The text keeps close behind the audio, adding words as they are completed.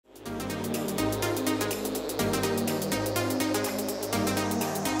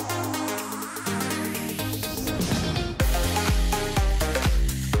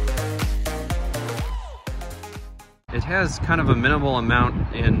has kind of a minimal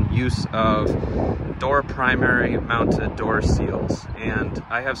amount in use of door primary mounted door seals, and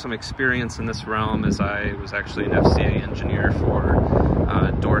I have some experience in this realm as I was actually an FCA engineer for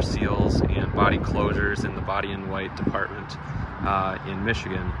door seals and body closures in the body in white department in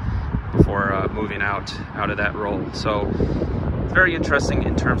Michigan before moving out of that role. So very interesting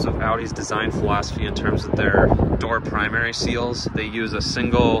in terms of Audi's design philosophy in terms of their door primary seals. They use a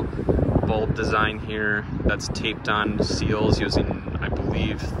single bolt design here that's taped on seals using, I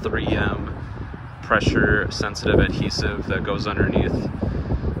believe, 3M pressure sensitive adhesive that goes underneath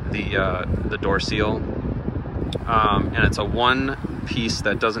the door seal. And it's a one piece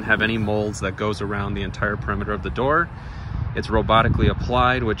that doesn't have any molds that goes around the entire perimeter of the door. It's robotically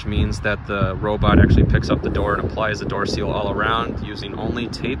applied, which means that the robot actually picks up the door and applies the door seal all around using only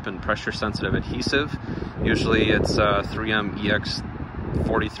tape and pressure sensitive adhesive. Usually it's 3M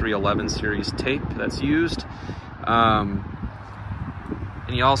EX4311 series tape that's used. And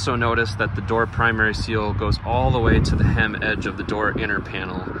you also notice that the door primary seal goes all the way to the hem edge of the door inner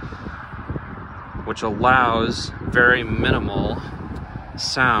panel, which allows very minimal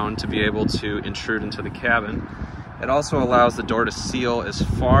sound to be able to intrude into the cabin. It also allows the door to seal as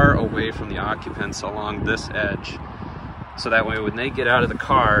far away from the occupants along this edge, so that way when they get out of the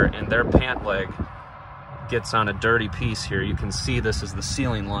car and their pant leg gets on a dirty piece here, you can see this is the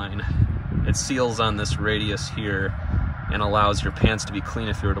sealing line. It seals on this radius here and allows your pants to be clean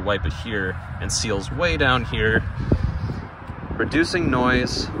if you were to wipe it here, and seals way down here, reducing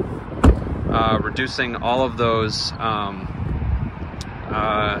noise, reducing all of those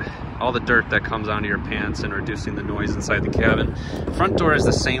all the dirt that comes onto your pants and reducing the noise inside the cabin. Front door is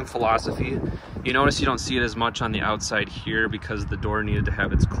the same philosophy. You notice you don't see it as much on the outside here because the door needed to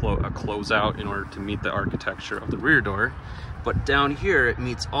have its closeout in order to meet the architecture of the rear door. But down here, it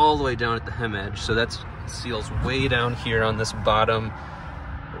meets all the way down at the hem edge. So that's seals way down here on this bottom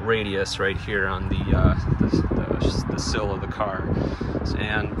radius right here on the sill of the car.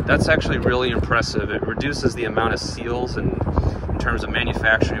 And that's actually really impressive. It reduces the amount of seals and in terms of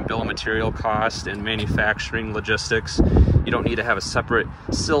manufacturing, bill of material cost, and manufacturing logistics. You don't need to have a separate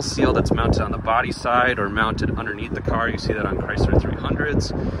sill seal that's mounted on the body side or mounted underneath the car. You see that on Chrysler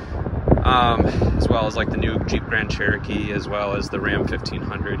 300s, as well as like the new Jeep Grand Cherokee, as well as the Ram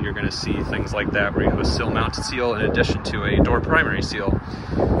 1500. You're going to see things like that where you have a sill mounted seal in addition to a door primary seal.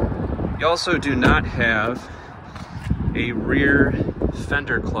 You also do not have a rear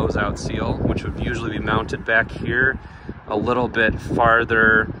fender closeout seal, which would usually be mounted back here a little bit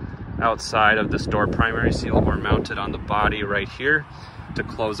farther outside of this door primary seal, or mounted on the body right here to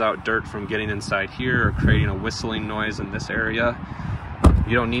close out dirt from getting inside here or creating a whistling noise in this area.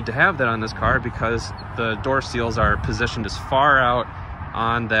 You don't need to have that on this car because the door seals are positioned as far out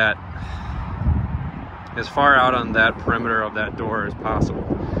on that perimeter of that door as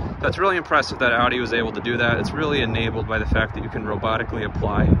possible. That's really impressive that Audi was able to do that. It's really enabled by the fact that you can robotically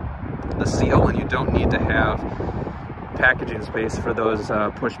apply the seal and you don't need to have packaging space for those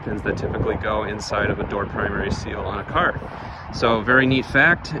push pins that typically go inside of a door primary seal on a car. So very neat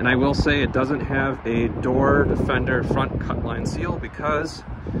fact. And I will say it doesn't have a door defender front cut line seal because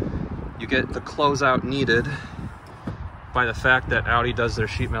you get the closeout needed by the fact that Audi does their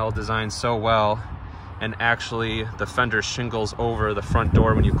sheet metal design so well, and actually the fender shingles over the front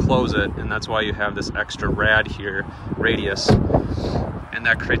door when you close it, and that's why you have this extra rad here, radius, and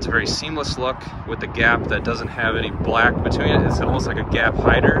that creates a very seamless look with the gap that doesn't have any black between it. It's almost like a gap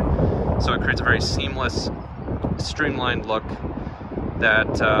hider, so it creates a very seamless, streamlined look that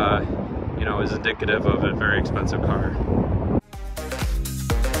you know, is indicative of a very expensive car.